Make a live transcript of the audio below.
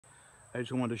I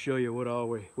just wanted to show you what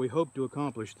all we hope to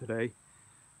accomplish today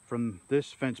from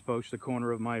this fence post, the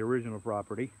corner of my original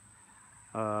property.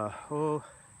 60,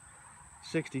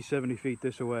 70 feet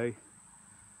this way.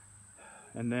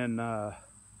 And then all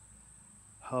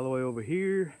the way over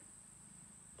here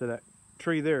to that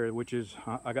tree there, which is,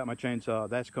 I got my chainsaw,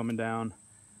 that's coming down.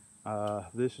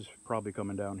 This is probably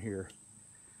coming down here.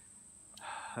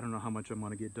 I don't know how much I'm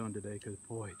gonna get done today because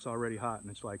boy, it's already hot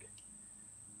and it's like,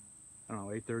 I don't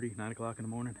know, 8:30, 9 o'clock in the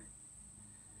morning.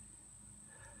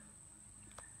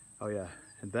 Oh yeah,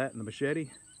 and that and the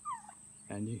machete,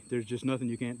 and there's just nothing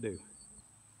you can't do.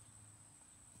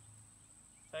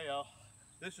 Hey y'all,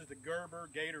 this is the Gerber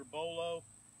Gator Bolo.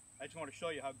 I just want to show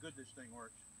you how good this thing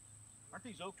works. Aren't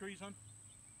these oak trees, hon?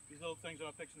 These little things that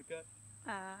I'm fixing to cut?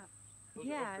 Those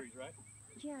yeah. are oak trees, right?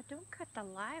 Yeah, don't cut the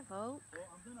live oak. Well,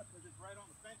 I'm gonna, because it's right on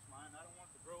the fence line. I don't want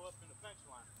it to grow up in the fence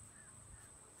line.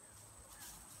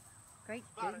 Great.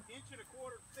 It's about 1.25 inches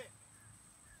thick.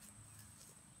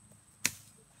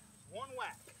 One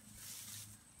whack.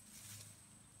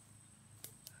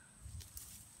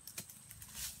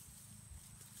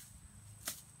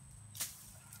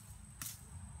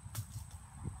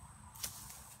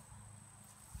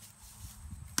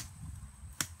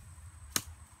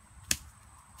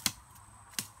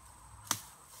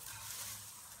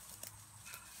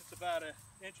 It's about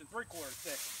 1.75 inches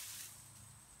thick.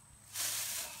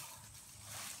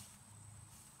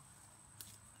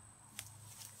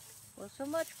 Well, so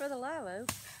much for the live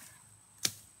oak.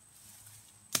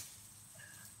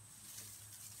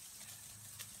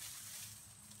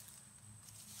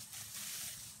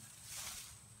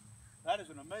 That is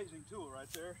an amazing tool right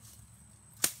there.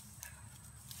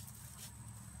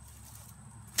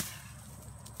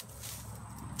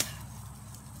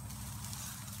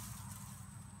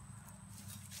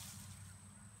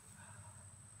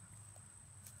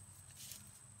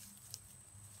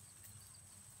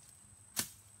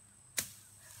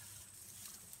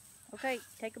 Okay,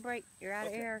 take a break. You're out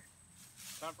of air.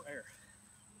 Time for air.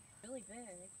 Really big.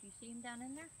 Do you see him down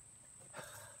in there?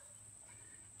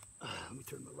 Let me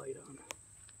turn the light on.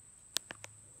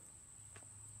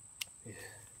 Yeah.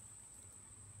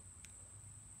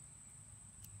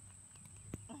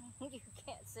 You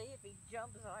can't see if he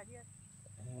jumps on you.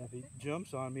 If he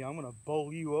jumps on me, I'm gonna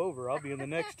bowl you over. I'll be in the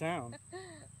next town.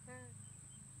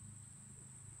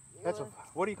 That's a,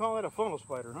 what do you call that? A funnel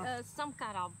spider, huh? Some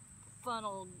kind of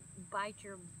funnel, bite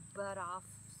your butt off.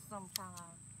 Some kind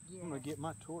of, yeah. I'm gonna get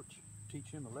my torch, teach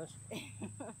him a lesson.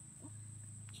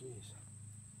 Jeez.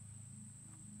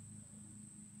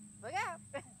 Look out!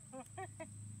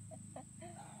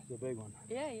 It's a big one.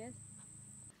 Yeah, he is.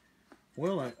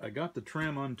 Well, I got the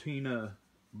Tramontina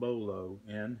Bolo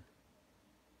in.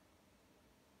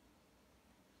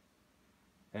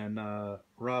 And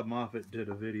Rob Moffett did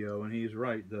a video, and he's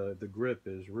right, the grip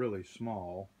is really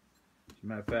small. As a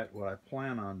matter of fact, what I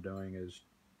plan on doing is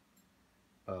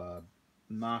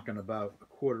knocking about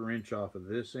 1/4 inch off of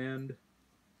this end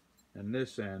and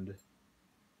this end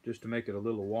just to make it a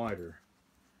little wider.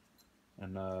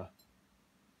 And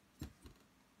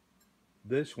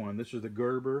this is the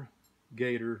Gerber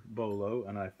Gator Bolo,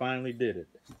 and I finally did it.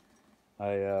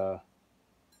 I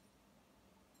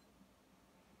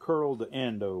curled the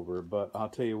end over, but I'll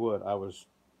tell you what, I was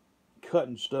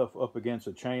cutting stuff up against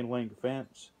a chain link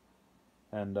fence,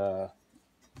 and I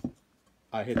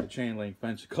hit the chain link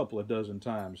fence a couple of dozen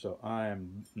times, so I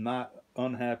am not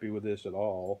unhappy with this at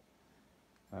all.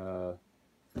 Turn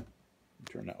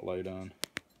that light on.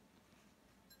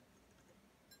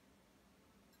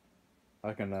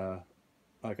 I can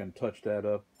touch that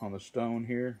up on the stone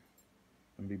here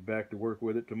and be back to work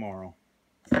with it tomorrow.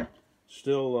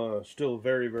 Still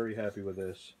very, very happy with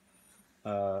this.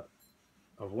 I've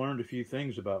learned a few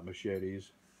things about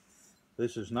machetes.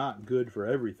 This is not good for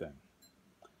everything.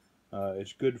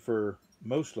 It's good for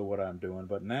most of what I'm doing,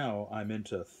 but now I'm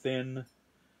into thin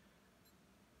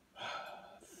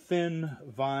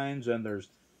vines, and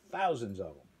there's thousands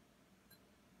of them.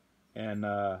 And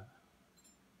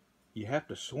you have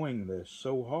to swing this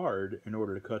so hard in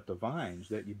order to cut the vines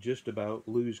that you just about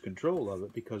lose control of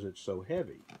it because it's so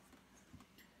heavy.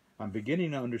 I'm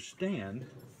beginning to understand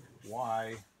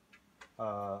why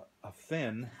a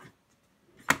thin,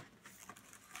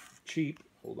 cheap,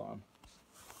 hold on.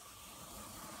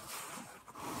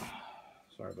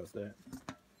 Sorry about that.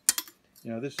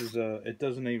 You know, this is, it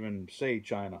doesn't even say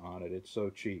China on it. It's so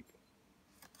cheap.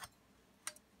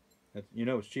 You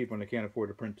know it's cheap when they can't afford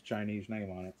to print the Chinese name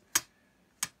on it.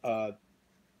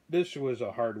 This was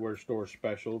a hardware store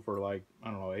special for like, I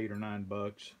don't know, $8 or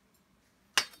 $9.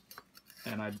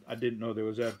 And I didn't know there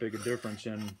was that big a difference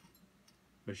in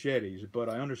machetes, but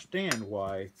I understand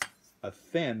why a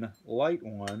thin, light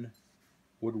one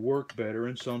would work better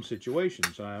in some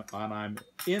situations. And I'm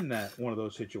in one of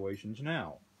those situations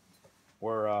now,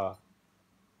 where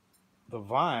the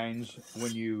vines,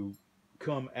 when you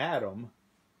come at them,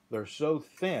 they're so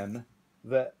thin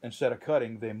that instead of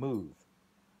cutting, they move.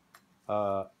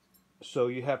 So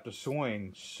you have to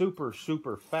swing super,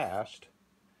 super fast.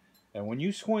 And when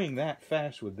you swing that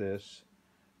fast with this,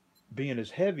 being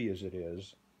as heavy as it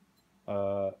is,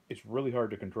 it's really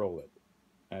hard to control it.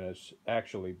 And it's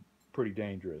actually pretty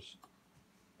dangerous.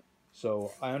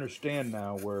 So I understand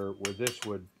now where this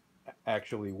would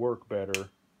actually work better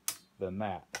than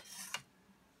that.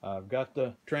 I've got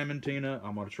the Tramontina.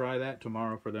 I'm going to try that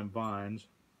tomorrow for them vines.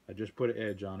 I just put an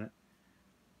edge on it.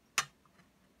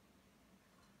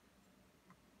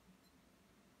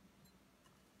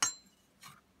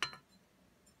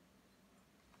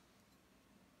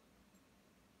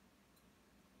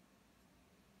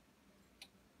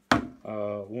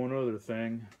 One other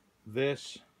thing,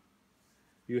 this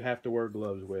you have to wear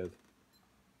gloves with,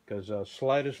 because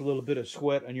slightest little bit of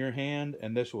sweat on your hand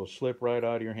and this will slip right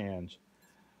out of your hands.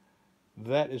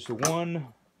 That is the one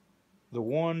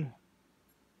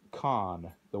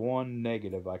con, the one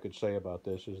negative I could say about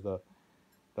this is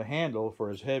the handle, for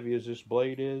as heavy as this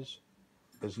blade is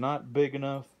not big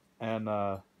enough and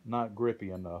not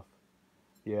grippy enough.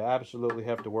 You absolutely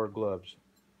have to wear gloves,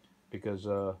 because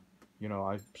you know,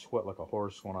 I sweat like a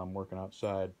horse when I'm working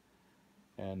outside,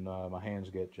 and my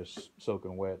hands get just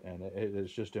soaking wet, and it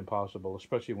is just impossible,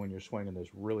 especially when you're swinging this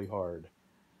really hard.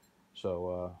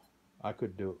 So I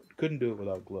couldn't do it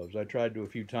without gloves. I tried to a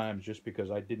few times just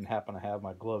because I didn't happen to have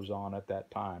my gloves on at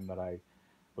that time that I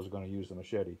was going to use the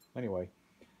machete. Anyway,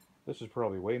 this is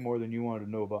probably way more than you wanted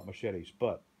to know about machetes,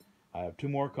 but I have two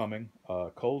more coming,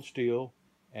 cold steel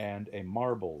and a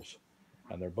marbles,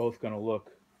 and they're both going to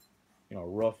look, you know,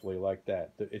 roughly like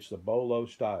that. It's the bolo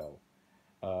style.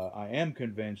 I am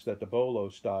convinced that the bolo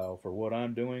style, for what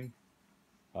I'm doing,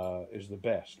 is the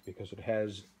best, because it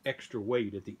has extra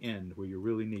weight at the end where you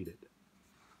really need it.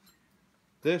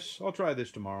 This, I'll try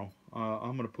this tomorrow.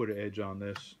 I'm going to put an edge on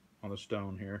this, on the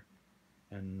stone here,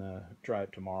 and try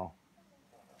it tomorrow.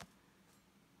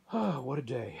 Oh, what a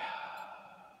day.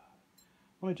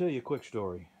 Let me tell you a quick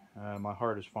story. My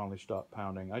heart has finally stopped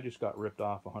pounding. I just got ripped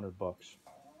off $100.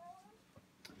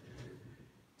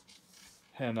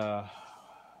 And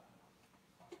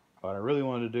what I really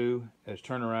wanted to do is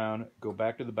turn around, go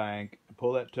back to the bank,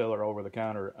 pull that teller over the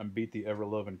counter, and beat the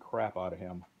ever-loving crap out of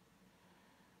him.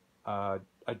 I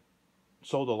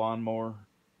sold a lawnmower,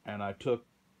 and I took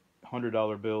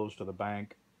 $100 bills to the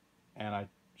bank, and I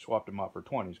swapped them out for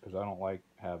 20s because I don't like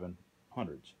having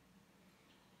hundreds.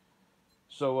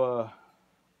 So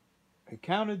he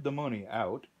counted the money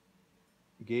out,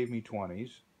 gave me 20s,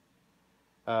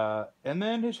 and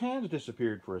then his hands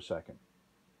disappeared for a second.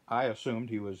 I assumed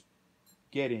he was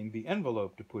getting the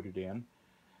envelope to put it in,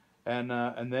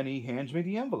 and then he hands me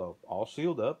the envelope, all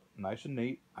sealed up, nice and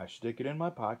neat. I stick it in my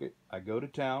pocket. I go to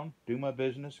town, do my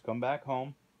business, come back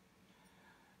home,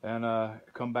 and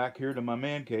come back here to my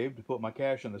man cave to put my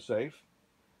cash in the safe.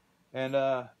 And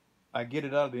I get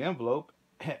it out of the envelope,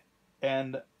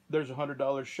 and there's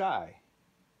 $100 shy.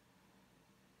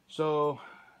 So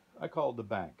I called the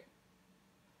bank.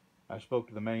 I spoke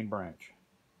to the main branch.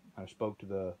 I spoke to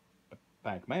the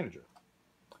bank manager.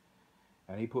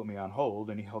 And he put me on hold,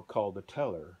 and he called the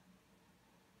teller.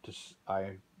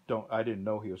 I didn't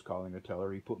know he was calling the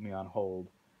teller. He put me on hold,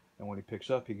 and when he picks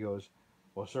up, he goes,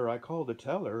 "Well, sir, I called the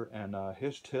teller, and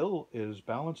his till is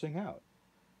balancing out."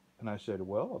 And I said,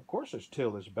 "Well, of course his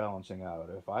till is balancing out.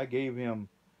 If I gave him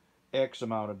X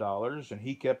amount of dollars and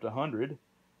he kept 100,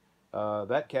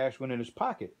 that cash went in his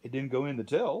pocket. It didn't go in the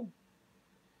till."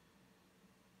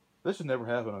 This has never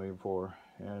happened to me before.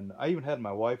 And I even had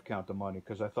my wife count the money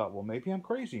because I thought, well, maybe I'm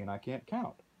crazy and I can't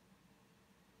count.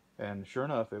 And sure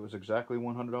enough, it was exactly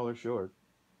 $100 short.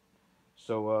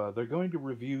 So they're going to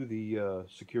review the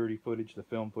security footage, the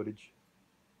film footage.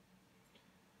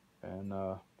 And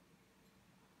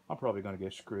I'm probably going to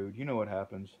get screwed. You know what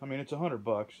happens. I mean, it's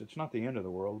 $100. It's not the end of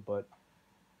the world, but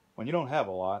when you don't have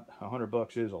a lot,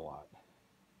 $100 is a lot.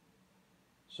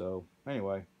 So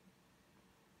anyway,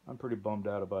 I'm pretty bummed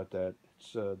out about that.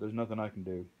 There's nothing I can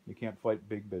do. You can't fight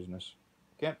big business.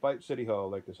 Can't fight City Hall,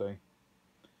 like they say.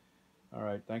 All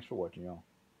right, thanks for watching, y'all.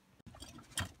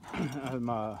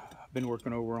 I've been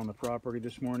working over on the property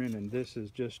this morning, and this is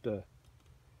just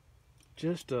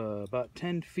about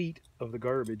 10 feet of the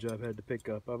garbage I've had to pick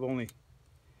up. I've only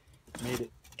made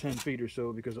it 10 feet or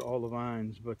so because of all the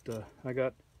vines, but I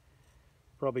got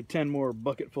probably 10 more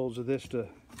bucketfuls of this to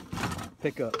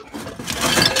pick up.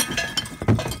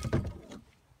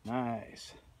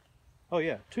 Nice. Oh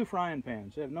yeah, 2 frying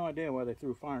pans. I have no idea why they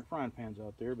threw frying pans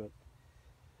out there, but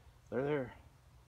they're there.